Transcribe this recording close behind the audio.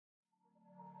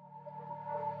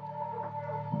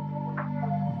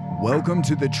Welcome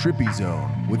to the Trippy Zone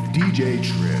with DJ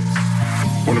Trips.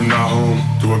 When I'm not home,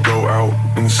 do I go out?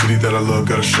 In the city that I love,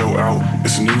 gotta show out.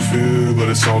 It's a new feel, but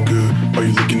it's all good. Are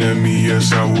you looking at me?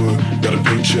 Yes, I would. Got a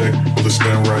paycheck, will it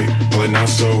stand right? Well, not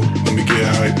so, let me get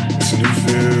hype. It's a new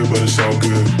feel, but it's all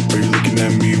good. Are you looking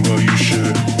at me? Well, you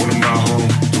should. When I'm not home,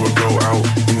 do I go out?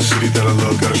 In the city that I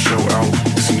love, gotta show out.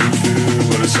 It's a new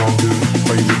feel, but it's all good.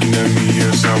 Are you looking at me?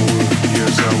 Yes, I would.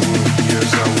 Yes, I would.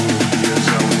 Yes, I would. Yes,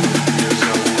 I would. Yes,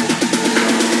 I would.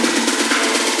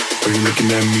 Are you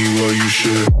looking at me? Well, you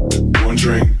should. One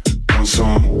drink, one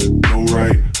song, no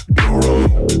right, no wrong.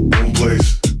 One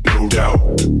place, no doubt.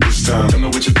 This time, tell me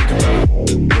what you think about.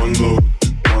 One look,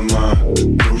 one line,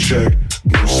 no check,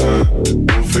 no sign.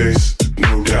 One face,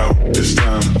 no doubt. This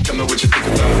time, tell me what you think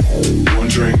about. One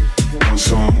drink, one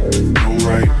song, no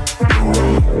right, no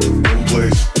wrong. One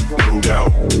place, no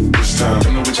doubt. This time,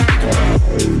 tell me what you think about.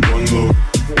 One look,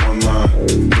 one line,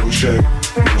 no check,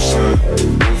 no sign.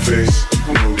 One face,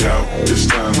 no doubt. This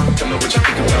time, tell me what you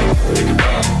think about. Think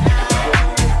about.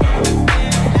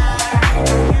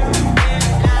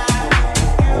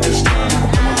 This time,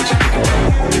 tell me what you think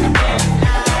about. Think about.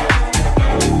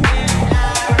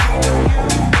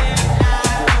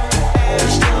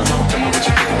 This time, tell me what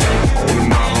you think about. When I'm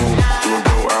not home, do I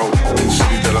go out? In the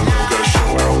city that I love, gotta show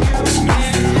out. It's a new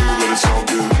feel, but it's all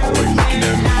good. Are you looking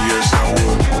at me? Yes, I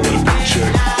would. Got a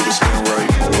paycheck, will it stand right?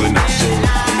 Well, it not so,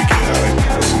 let me get high.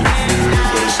 It's a new feel,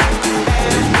 but it's all good.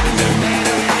 Are you looking at me?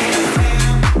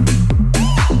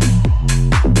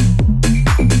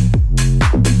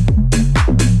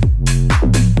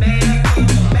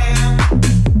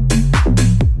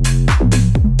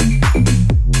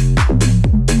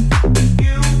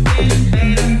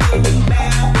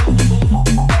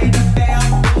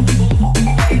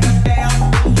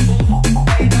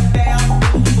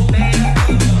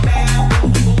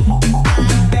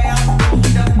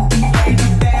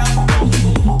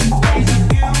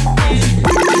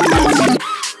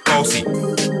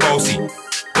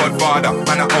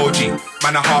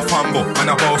 Man a half humble, man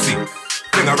a bossy.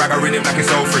 Fling a rag a rhythm like it's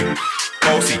all free.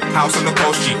 Bossy, house on the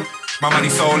coast G. My money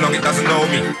so long it doesn't know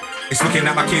me. It's looking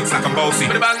at my kids like I'm bossy.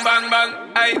 Bang, bang, bang,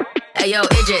 hey. Hey yo,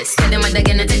 Idris, tell them what they're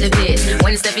gonna take the piss.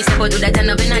 One step you step out, do that turn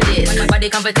up in a dish. Body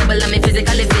comfortable, I'm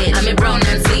physically fit. I'm brown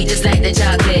and sweet, just like the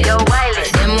chocolate. Yo, Wiley,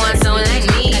 them ones sound like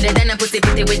me. Other than a pussy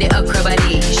pretty with the upper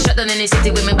body. Shut down in the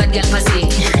city with my bad girl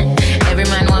pussy. Every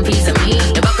man want piece of me.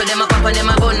 The buckle them a pop and them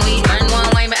a bun weed. Man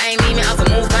want wine behind me, me have to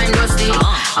move kind dusty.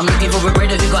 I'm looking for a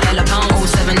bread if you got hella pound.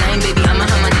 079, baby, I'm a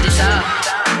hammer to the shop.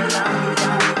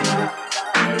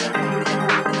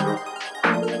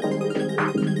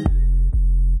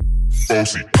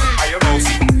 Bossy. I am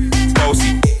bossy,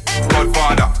 bossy.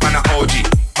 Godfather, man a OG.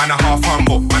 Man a half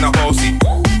humble, man a bossy.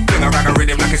 Fling a rag a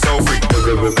rhythm like it's all free.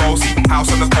 Bossy,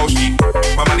 house on the coast G.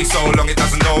 My money so long it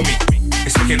doesn't know me.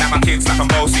 It's looking at my kids like I'm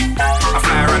bossy. I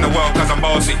fly around the world cause I'm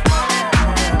bossy.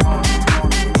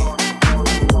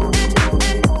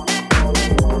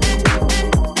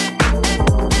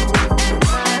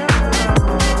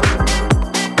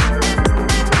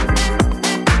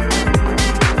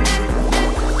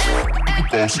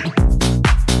 Bossy.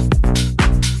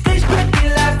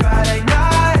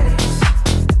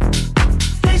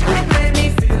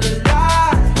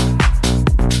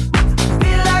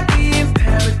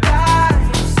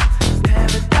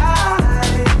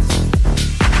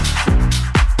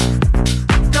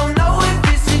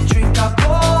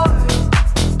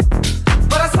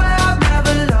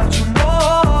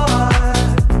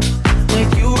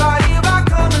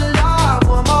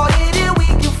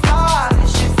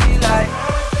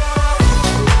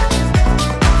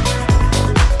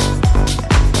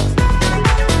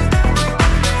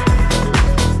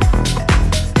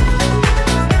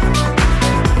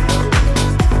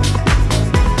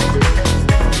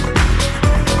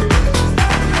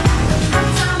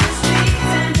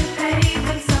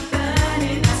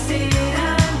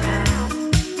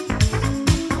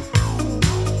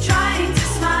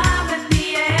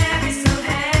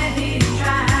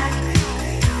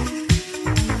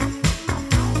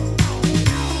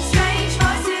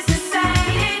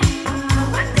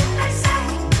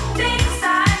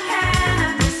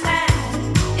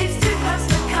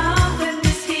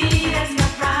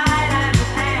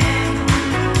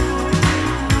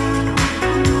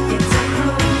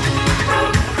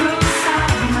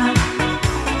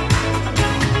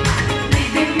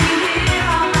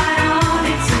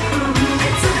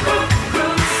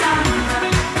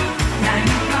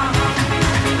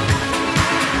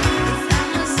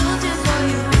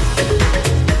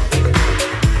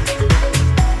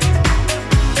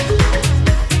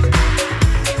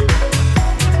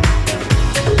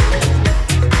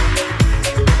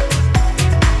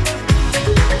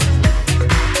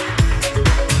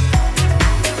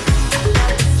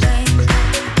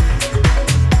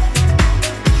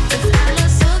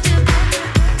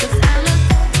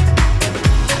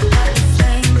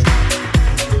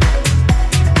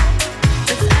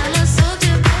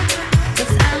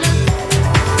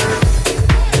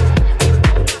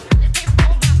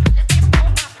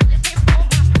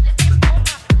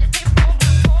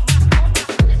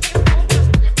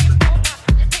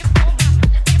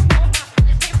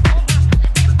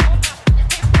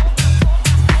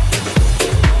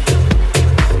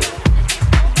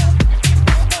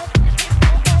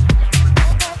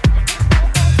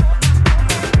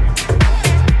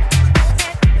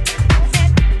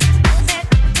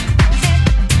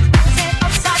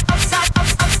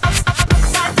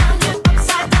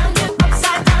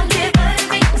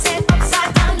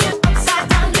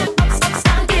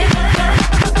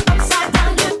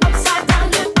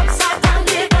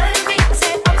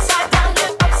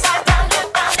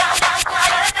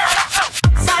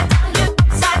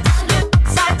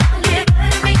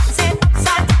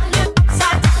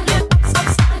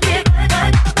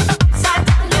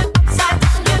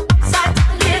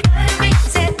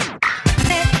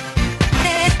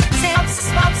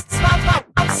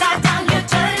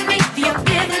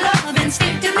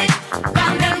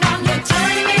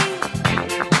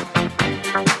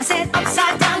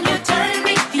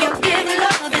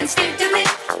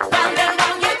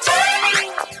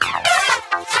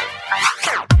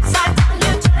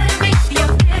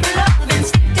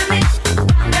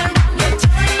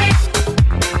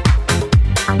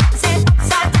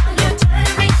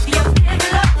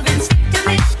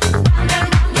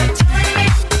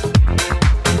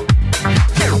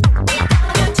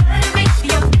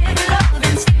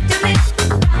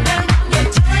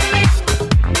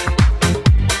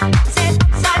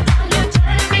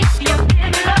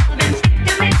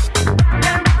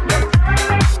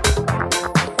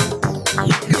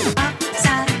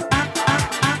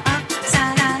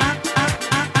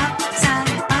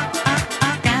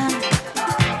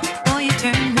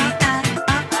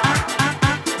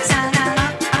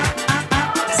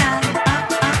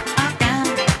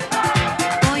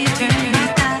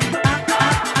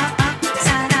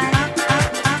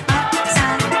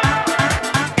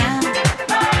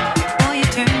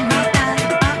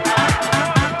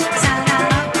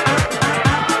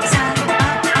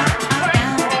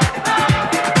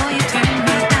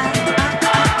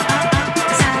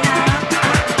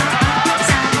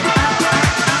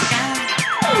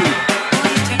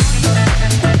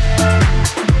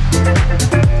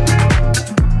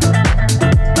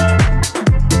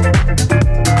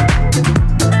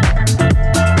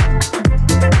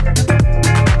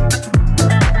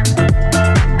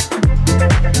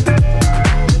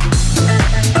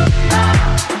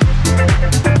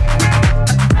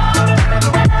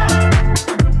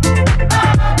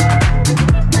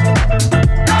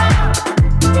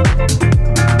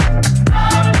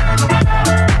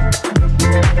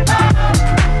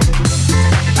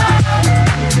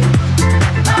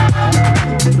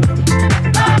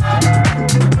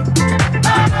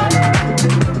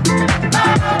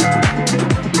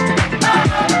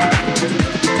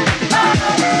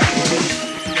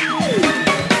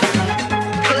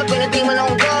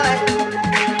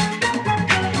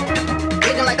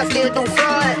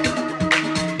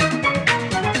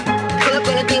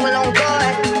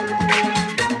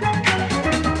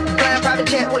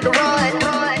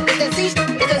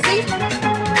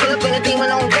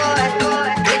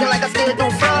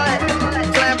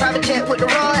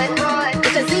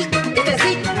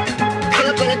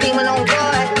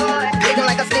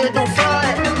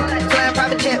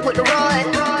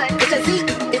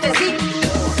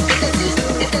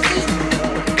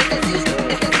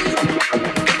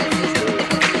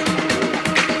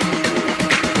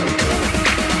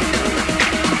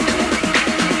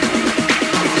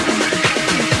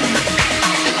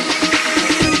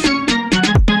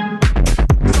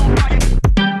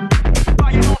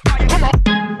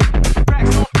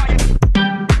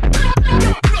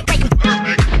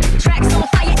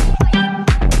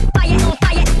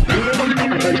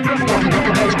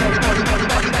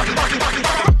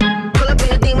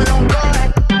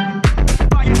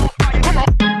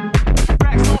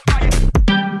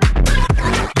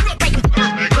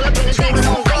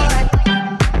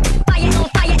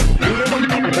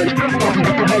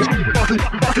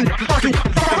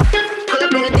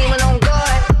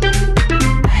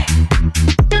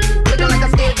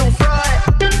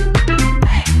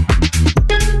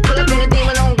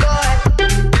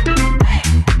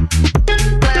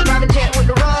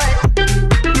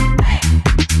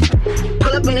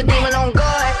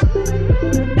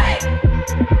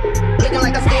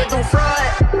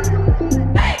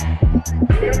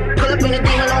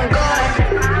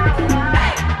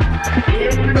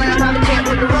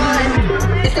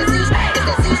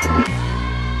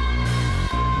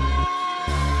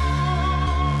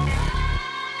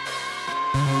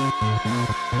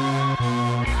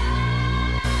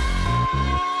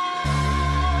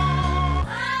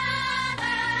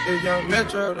 Young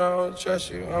Metro don't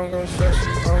trust you, I'm gon' stress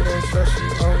you, I'm gon' stress you,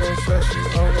 I'm gon' stress you,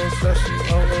 I'm gon' stress you,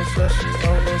 I'm gon' stress you,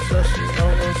 I'm gon' stress you,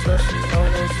 I'm gon' stress you,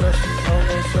 I'm gon' stress you, I'm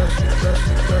gon' stress you, stress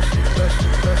you, stress you, stress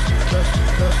you, stress you, stress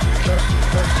you, stress you, stress you,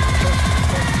 stress you,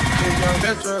 stress you. Young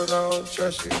Metro don't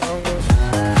trust you, I'm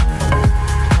gon'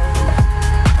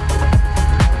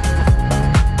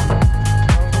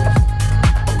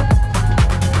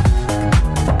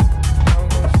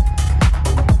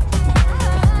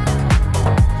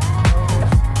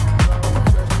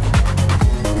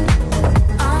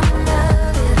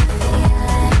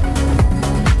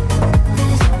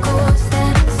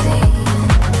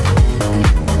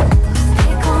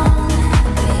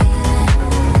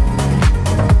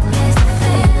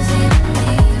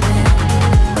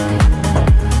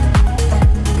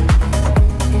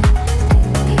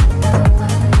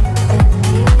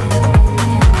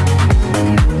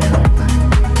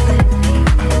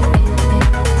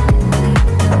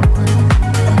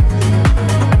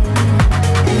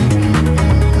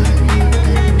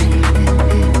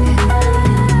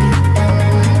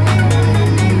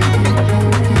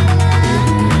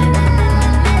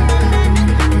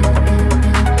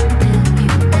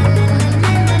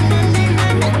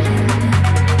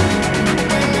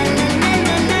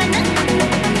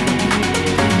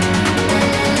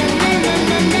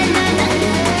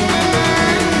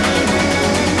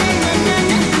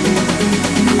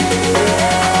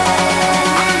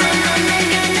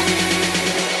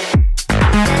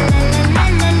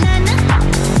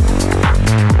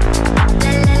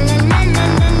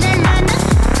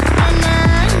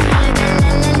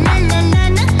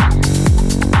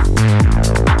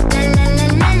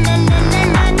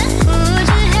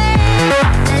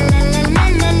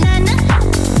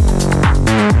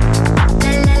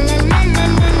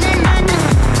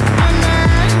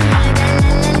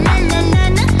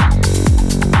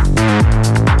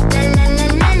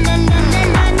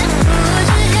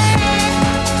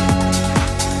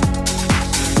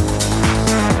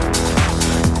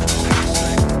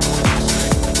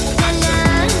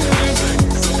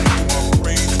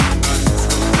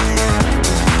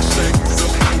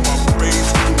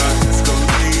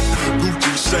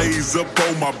 up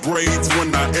on my braids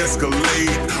when I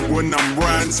escalate. When I'm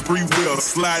riding spree wheel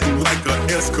sliding like an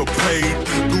escapade.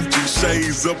 Gucci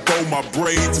shades up on my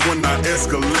braids when I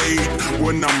escalate.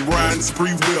 When I'm riding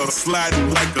spree wheel sliding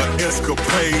like an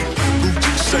escapade.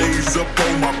 Gucci shades up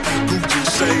on my Gucci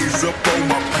shades up on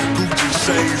my Gucci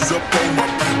shades up on my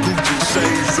Gucci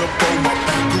shades up on my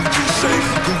Gucci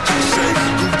shades Gucci shades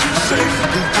Gucci shades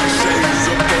Gucci shades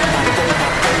up on my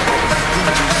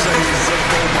Gucci shades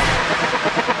up on my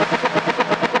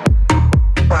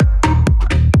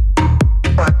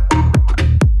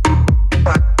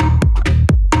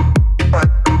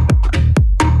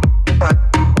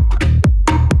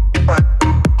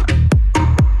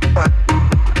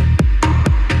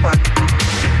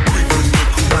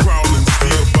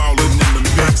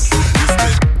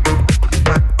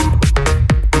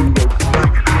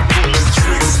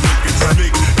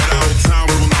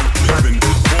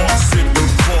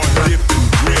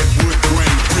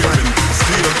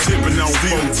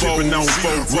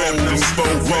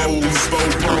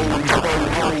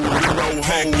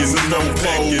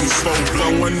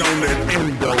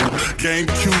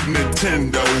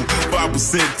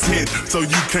so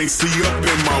you can't see up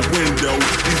in my window.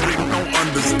 These niggas don't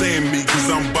understand me, cause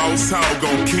I'm boss hog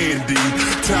on candy.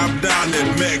 Top down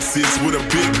at Max's with a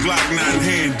big Glock 9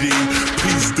 handy.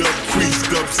 Pieced up,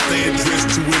 creased up, stand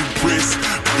dressed to impress.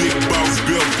 Big boss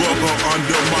Bill Bugger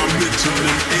under my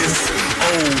Michelin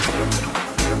S.O.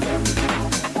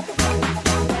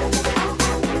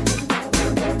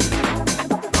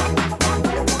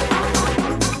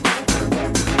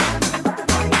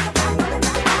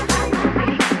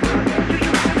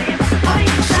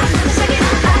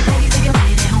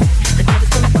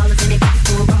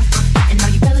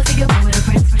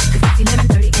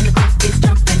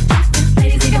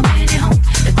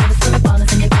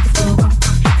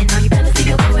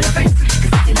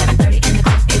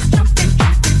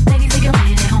 Ladies,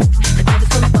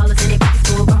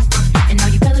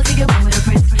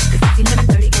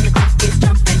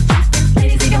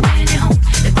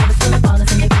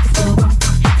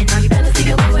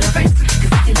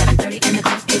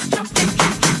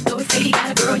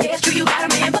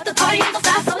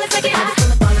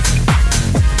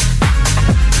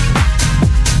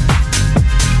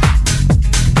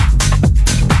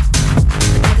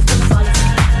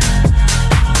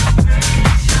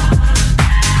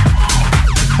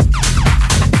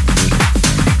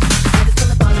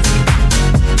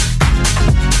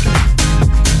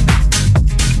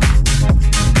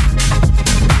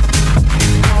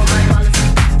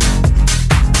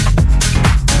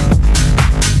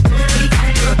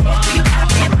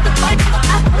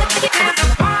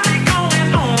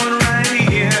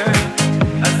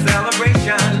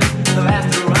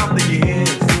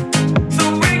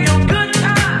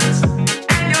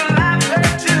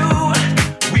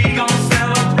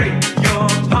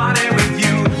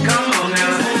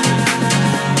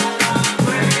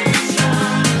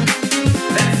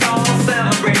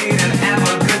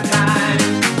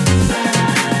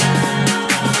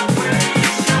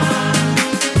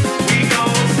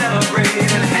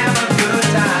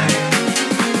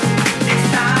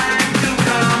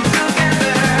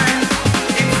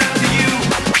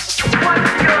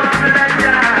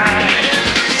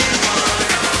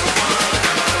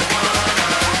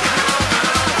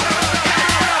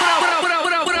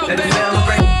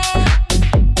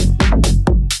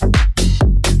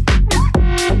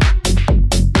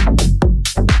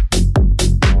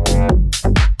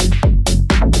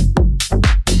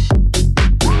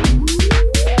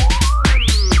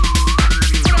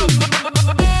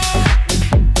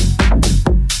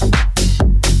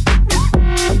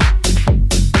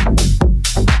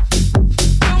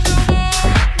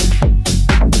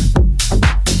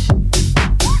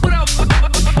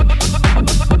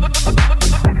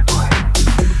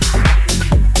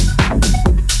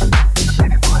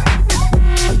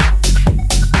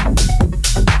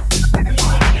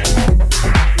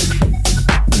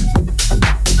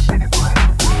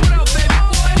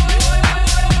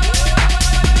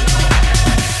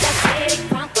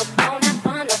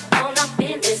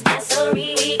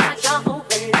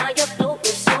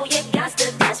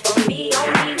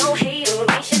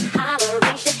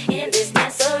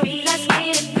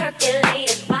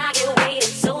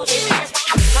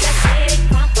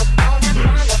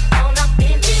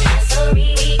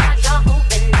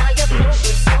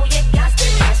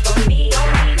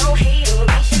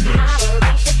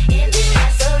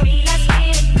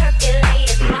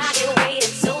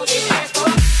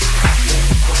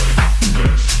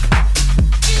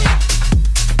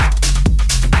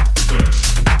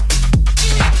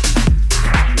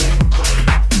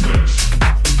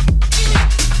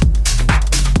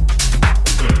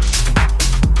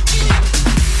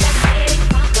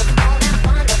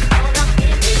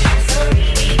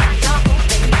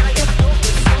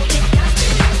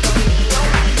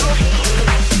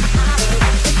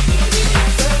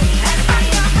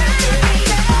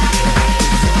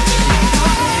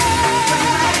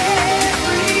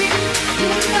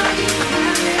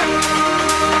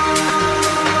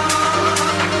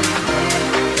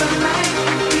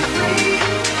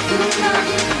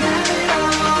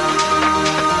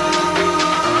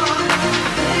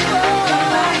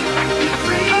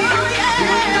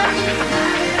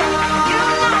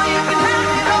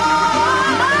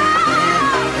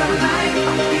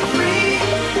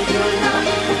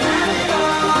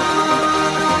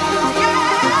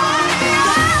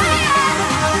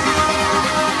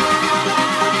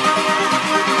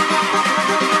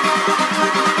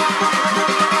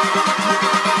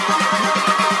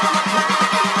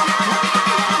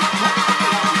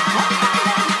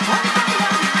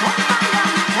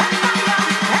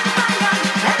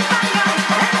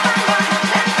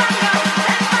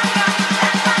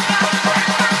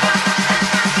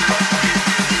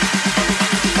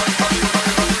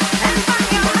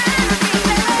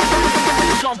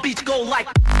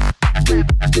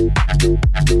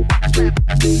 Say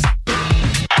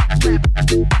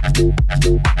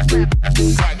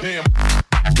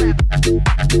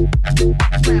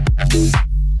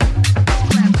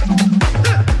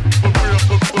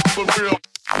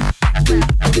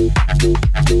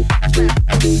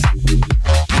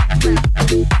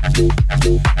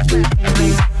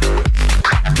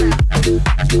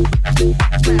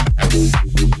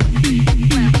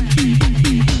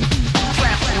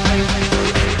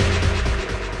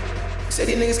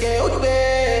these niggas can't hold you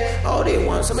back. All they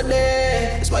want some of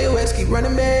that. That's why your ex keep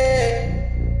running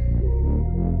back.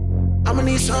 I'ma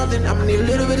need something, I'ma need a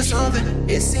little bit of something.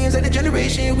 It seems like the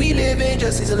generation we live in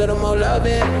just needs a little more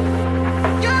loving.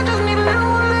 Y'all just need a little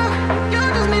more love.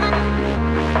 Y'all just need a little more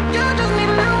love. Y'all just need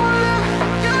a little more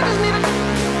love. Y'all just need a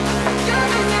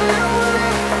little more love.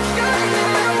 Y'all just need a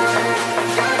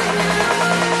little more love.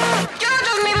 Y'all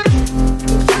just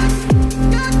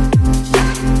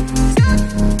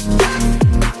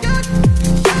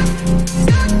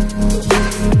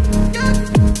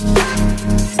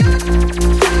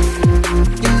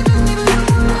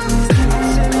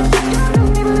a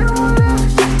little more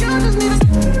love. Y'all just need a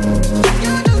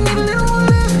little more love.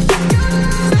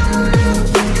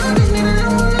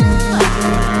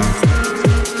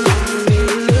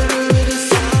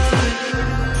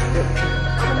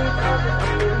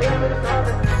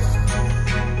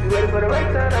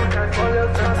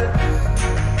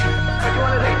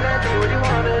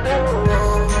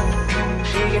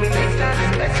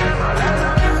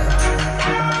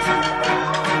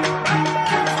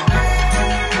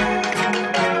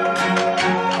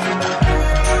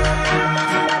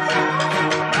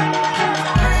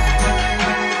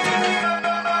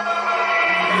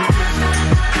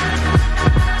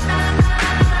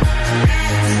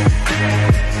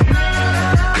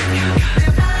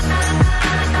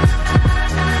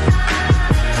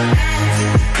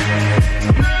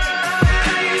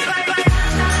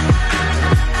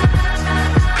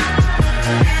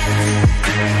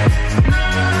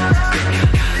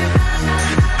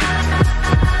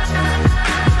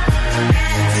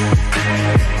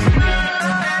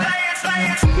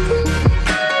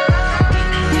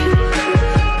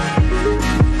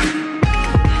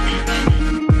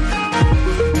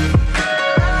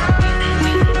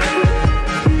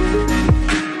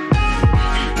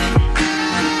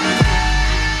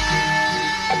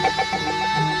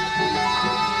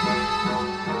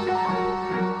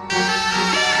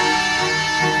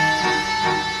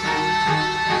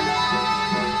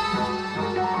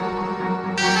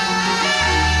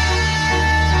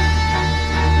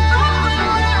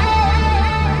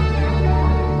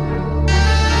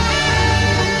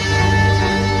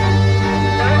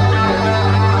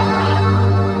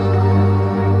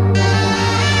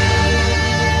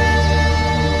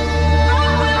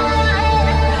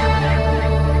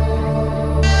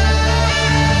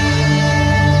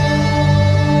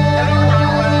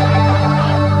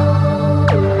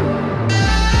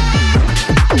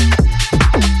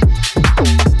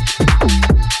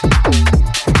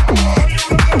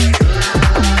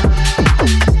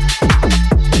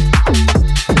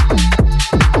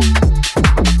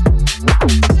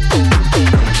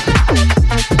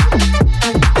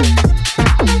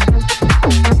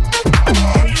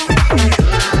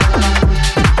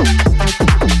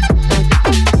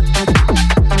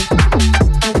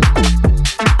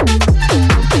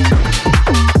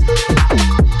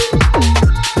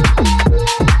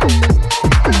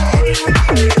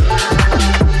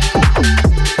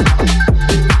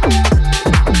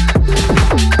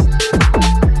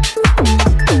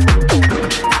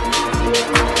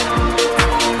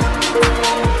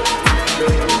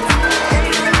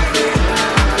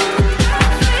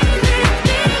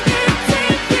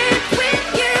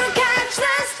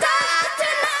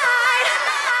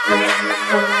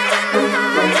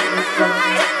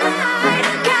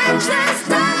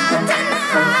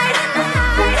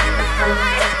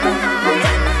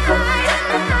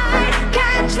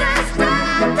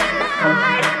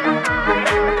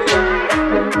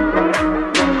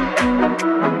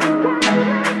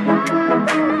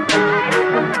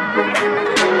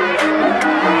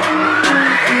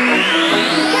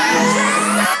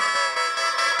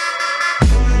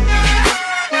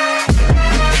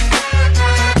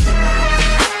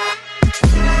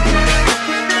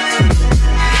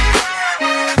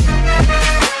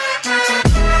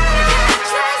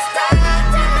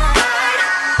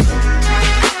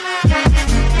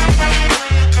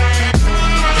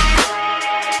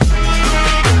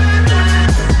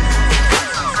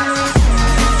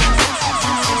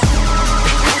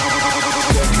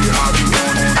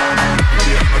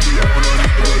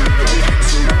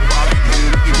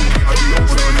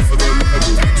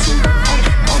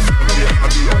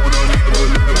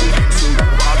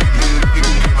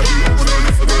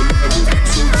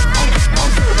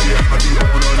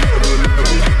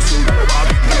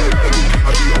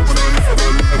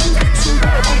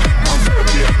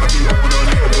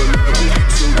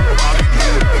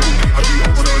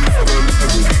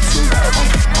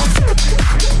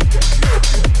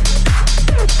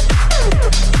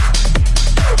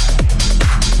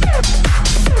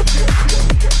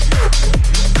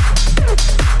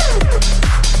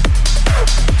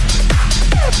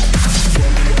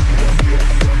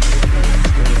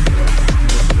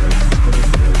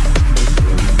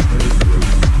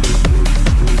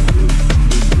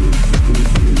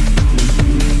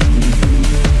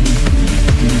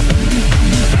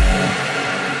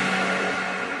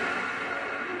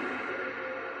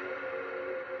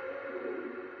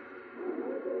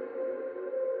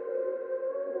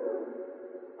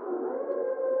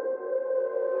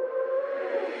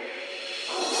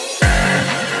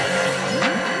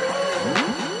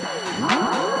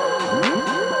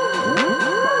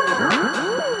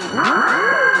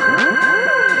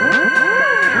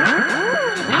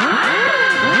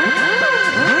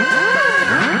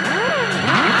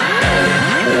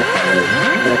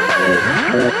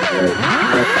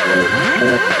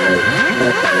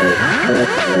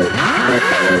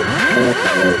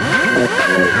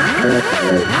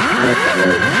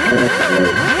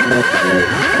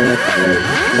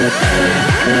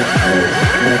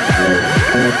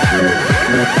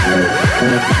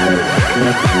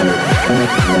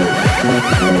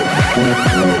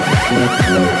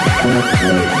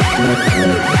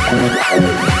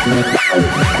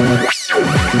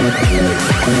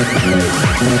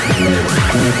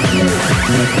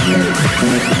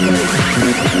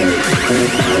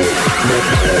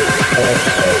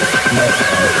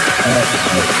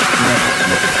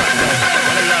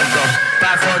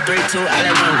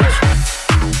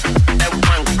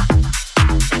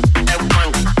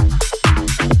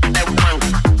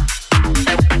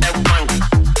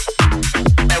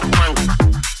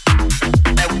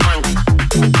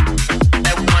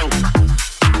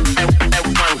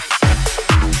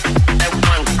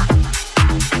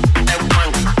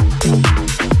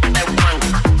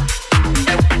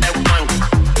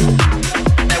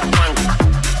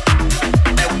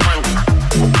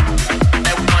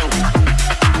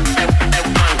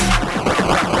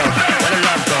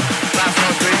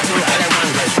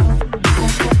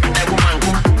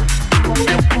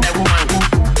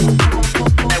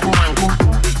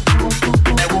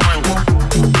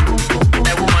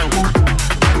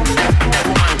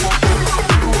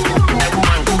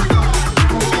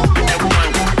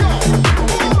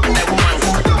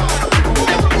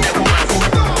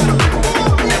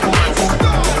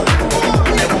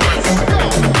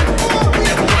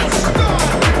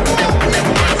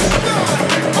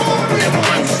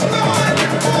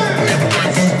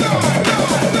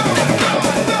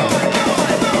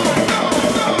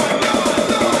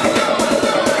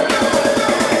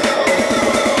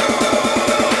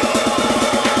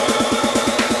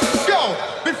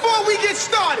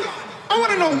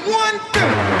 One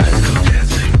thing.